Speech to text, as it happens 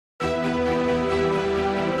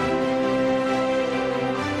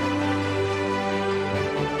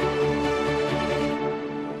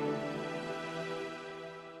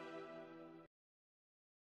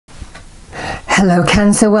Hello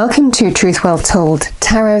Cancer, welcome to Truth Well Told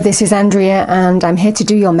Tarot. This is Andrea and I'm here to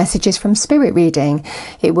do your messages from Spirit reading.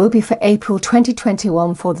 It will be for April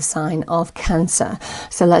 2021 for the sign of Cancer.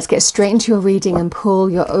 So let's get straight into your reading and pull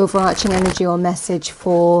your overarching energy or message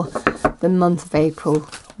for the month of April.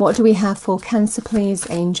 What do we have for Cancer, please?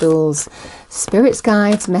 Angels, spirits,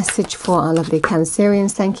 guides, message for our lovely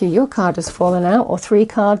Cancerians. Thank you. Your card has fallen out, or three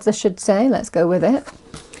cards I should say. Let's go with it.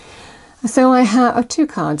 So I have two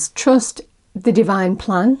cards. Trust the divine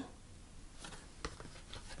plan.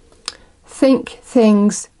 Think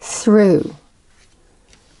things through.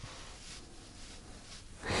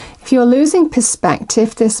 If you're losing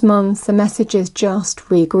perspective this month, the message is just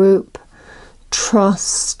regroup,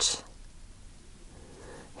 trust,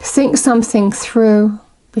 think something through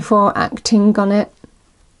before acting on it.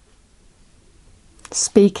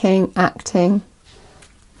 Speaking, acting.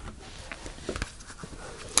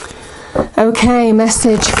 Okay,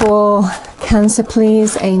 message for Cancer,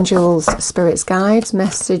 please. Angels, spirits, guides,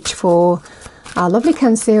 message for our lovely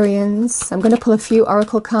Cancerians. I'm going to pull a few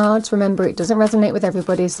oracle cards. Remember, it doesn't resonate with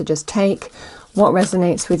everybody, so just take what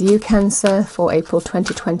resonates with you, Cancer, for April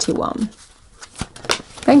 2021.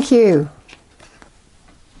 Thank you.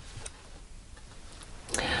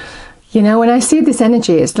 You know, when I see this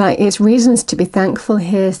energy, it's like it's reasons to be thankful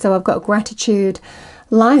here. So I've got gratitude.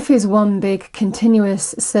 Life is one big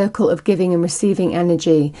continuous circle of giving and receiving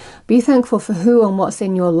energy. Be thankful for who and what's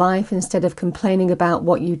in your life instead of complaining about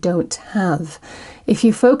what you don't have. If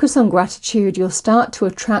you focus on gratitude, you'll start to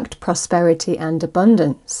attract prosperity and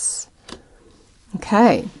abundance.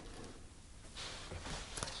 Okay.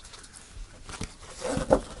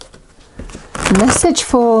 Message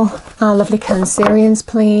for our lovely Cancerians,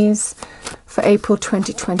 please, for April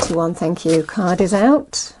 2021. Thank you. Card is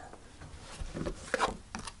out.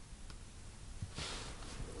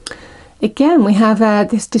 Again, we have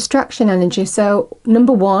this distraction energy. So,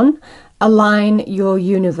 number one, align your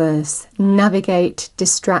universe. Navigate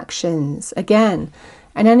distractions. Again,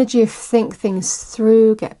 an energy of think things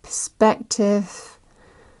through, get perspective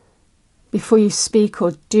before you speak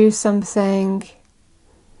or do something.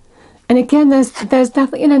 And again, there's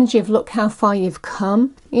definitely an energy of look how far you've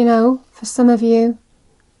come, you know, for some of you.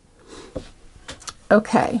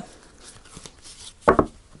 Okay.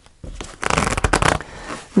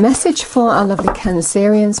 Message for our lovely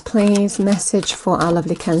Cancerians, please. Message for our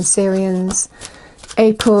lovely Cancerians.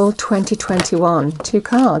 April 2021. Two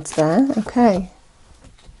cards there. Okay.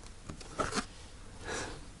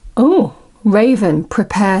 Oh, Raven,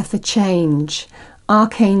 prepare for change.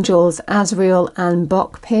 Archangels Azrael and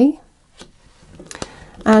Bokpi.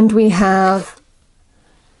 And we have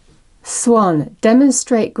Swan,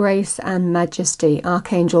 demonstrate grace and majesty.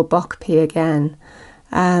 Archangel Bokpi again.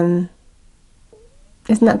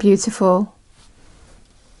 Isn't that beautiful?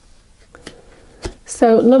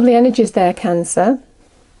 So lovely energies there, Cancer.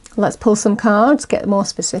 Let's pull some cards, get more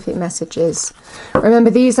specific messages. Remember,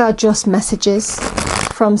 these are just messages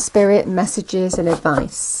from Spirit, messages and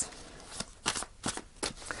advice.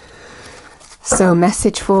 So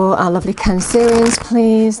message for our lovely Cancerians,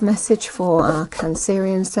 please. Message for our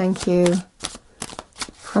Cancerians, thank you.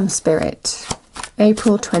 From Spirit.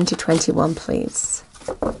 April 2021, please.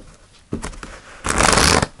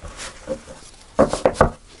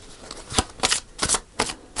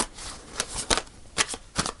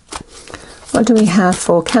 What do we have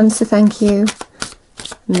for Cancer? Thank you.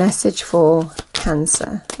 Message for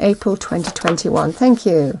Cancer. April 2021. Thank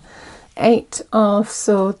you. 8 of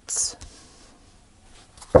Swords.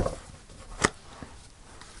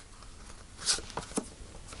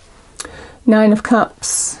 Nine of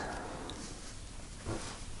Cups.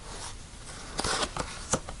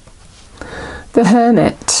 The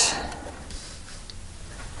Hermit.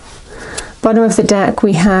 Bottom of the deck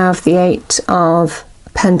we have the 8 of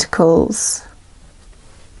Pentacles.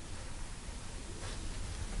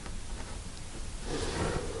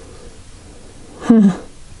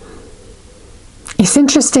 It's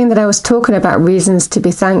interesting that I was talking about reasons to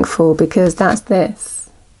be thankful, because that's this.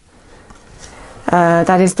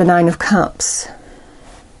 That is the 9 of Cups.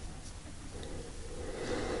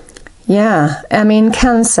 Yeah, I mean,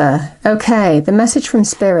 Cancer. Okay, the message from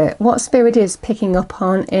Spirit. What Spirit is picking up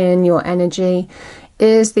on in your energy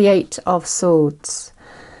is the 8 of Swords.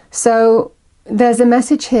 So there's a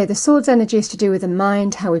message here. The Swords energy is to do with the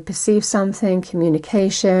mind, how we perceive something,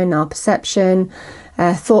 communication, our perception,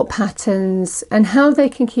 thought patterns, and how they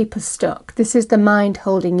can keep us stuck. This is the mind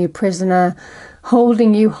holding you prisoner,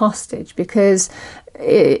 holding you hostage, because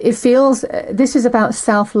it feels this is about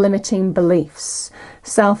self-limiting beliefs,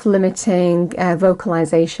 self-limiting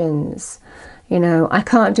vocalizations. You know, I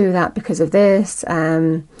can't do that because of this.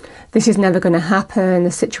 This is never going to happen.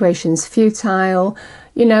 The situation's futile.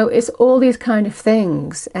 You know, it's all these kind of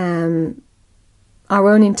things. Our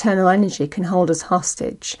own internal energy can hold us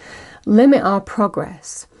hostage, limit our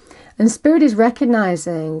progress. And Spirit is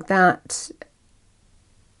recognizing that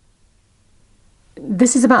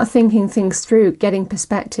this is about thinking things through, getting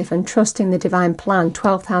perspective and trusting the divine plan.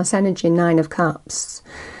 12th house energy, 9 of Cups,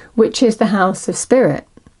 which is the house of Spirit.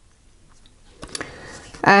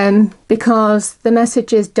 Because the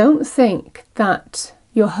message is, don't think that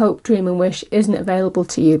your hope, dream and wish isn't available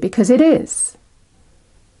to you, because it is.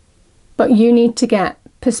 But you need to get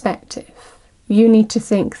perspective. You need to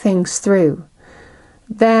think things through.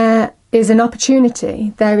 There is an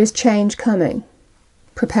opportunity. There is change coming.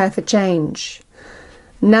 Prepare for change.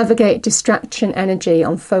 Navigate distraction energy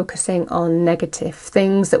on focusing on negative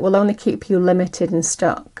things that will only keep you limited and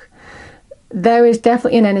stuck. There is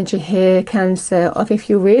definitely an energy here, Cancer, of if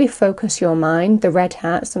you really focus your mind, the red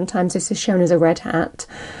hat, sometimes this is shown as a red hat,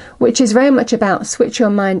 which is very much about switch your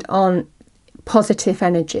mind on positive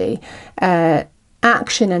energy,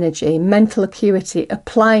 action energy, mental acuity,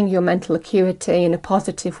 applying your mental acuity in a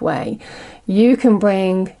positive way. You can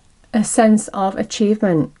bring a sense of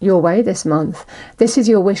achievement your way this month. This is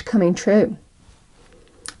your wish coming true.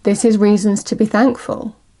 This is reasons to be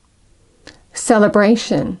thankful.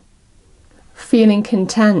 Celebration. Feeling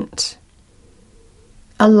content,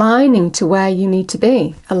 aligning to where you need to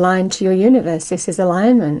be, aligned to your universe. This is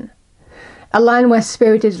alignment. Align where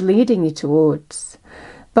Spirit is leading you towards.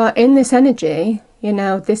 But in this energy, you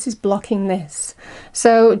know, this is blocking this.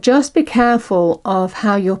 So just be careful of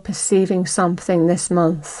how you're perceiving something this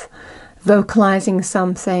month, vocalizing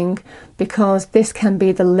something, because this can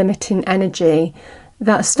be the limiting energy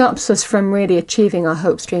that stops us from really achieving our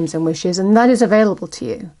hopes, dreams and wishes, and that is available to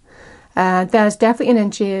you. There's definitely an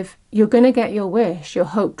energy of you're going to get your wish, your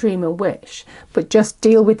hope, dream and wish, but just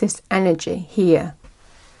deal with this energy here.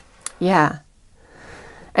 Yeah.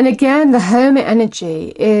 And again, the Hermit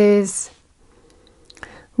energy is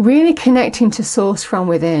really connecting to source from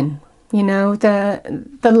within. You know,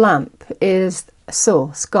 the lamp is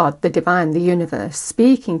source, God, the divine, the universe,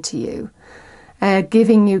 speaking to you,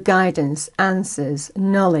 giving you guidance, answers,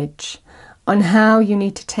 knowledge on how you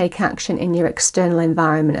need to take action in your external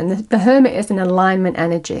environment. And the Hermit is an alignment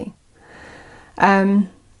energy.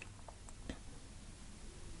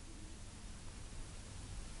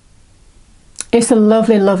 It's a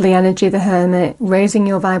lovely, lovely energy, the Hermit, raising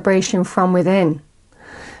your vibration from within.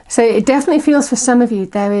 So it definitely feels for some of you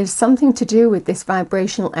there is something to do with this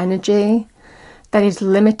vibrational energy that is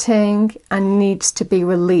limiting and needs to be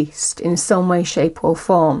released in some way, shape or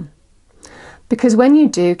form. Because when you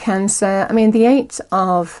do, Cancer, I mean, the 8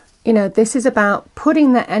 of, you know, this is about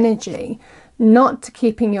putting that energy, not to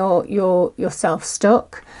keeping yourself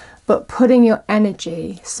stuck, but putting your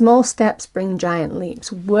energy, small steps bring giant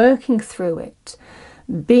leaps, working through it,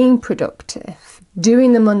 being productive,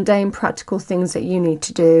 doing the mundane practical things that you need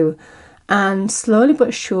to do, and slowly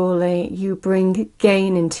but surely you bring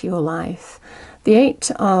gain into your life. The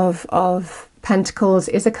 8 of Pentacles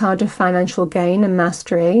is a card of financial gain and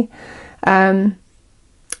mastery.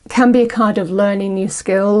 Can be a card of learning new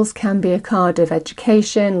skills, can be a card of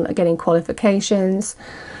education, getting qualifications,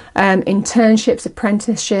 internships,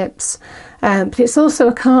 apprenticeships, but it's also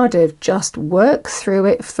a card of just work through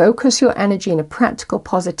it, focus your energy in a practical,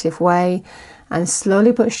 positive way, and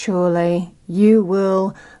slowly but surely you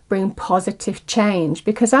will bring positive change.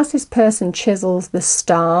 Because as this person chisels the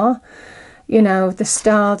star, you know, the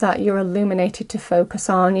star that you're illuminated to focus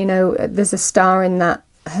on, you know, there's a star in that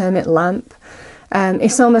Hermit lamp.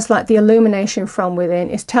 It's almost like the illumination from within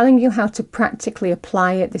is telling you how to practically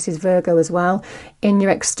apply it. This is Virgo as well, in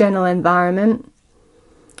your external environment.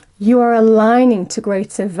 You are aligning to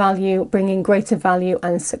greater value, bringing greater value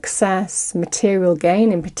and success, material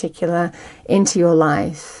gain in particular, into your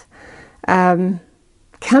life. Can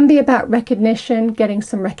be about recognition, getting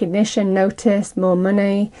some recognition, notice, more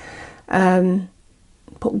money,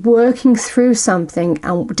 but working through something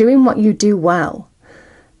and doing what you do well.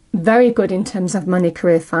 Very good in terms of money,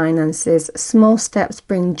 career, finances. Small steps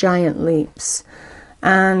bring giant leaps,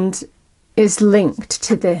 and is linked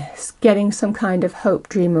to this, getting some kind of hope,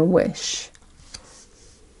 dream and wish.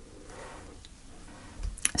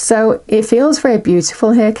 So it feels very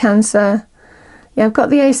beautiful here, Cancer. Yeah, I've got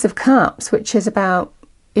the Ace of Cups, which is about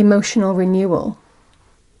emotional renewal,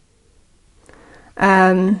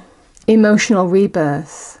 emotional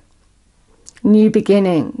rebirth, new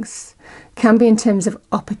beginnings. Can be in terms of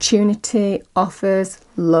opportunity, offers,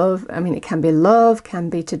 love. I mean, it can be love, can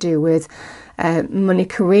be to do with money,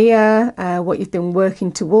 career, what you've been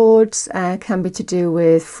working towards, can be to do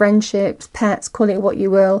with friendships, pets, call it what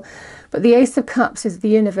you will. But the Ace of Cups is the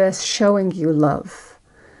universe showing you love,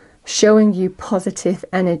 showing you positive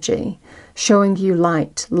energy, showing you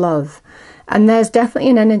light, love. And there's definitely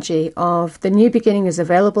an energy of the new beginning is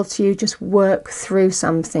available to you. Just work through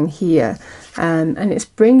something here. And it's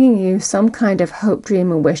bringing you some kind of hope,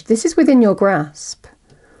 dream and wish. This is within your grasp.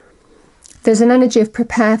 There's an energy of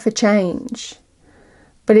prepare for change.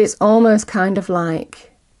 But it's almost kind of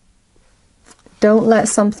like, don't let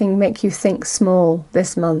something make you think small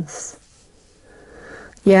this month.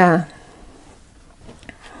 Yeah.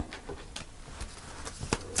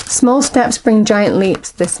 Small steps bring giant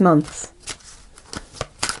leaps this month.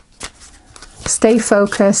 Stay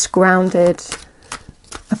focused, grounded,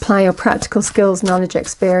 apply your practical skills, knowledge,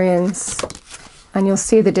 experience, and you'll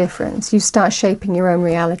see the difference. You start shaping your own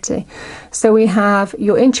reality. So we have,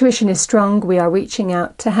 your intuition is strong, we are reaching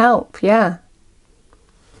out to help, yeah.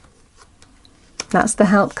 That's the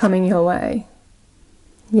help coming your way.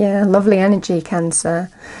 Yeah, lovely energy, Cancer.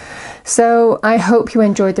 So I hope you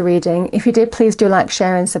enjoyed the reading. If you did, please do like,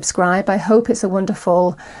 share and subscribe. I hope it's a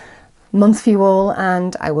wonderful month for you all,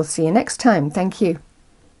 and I will see you next time. Thank you.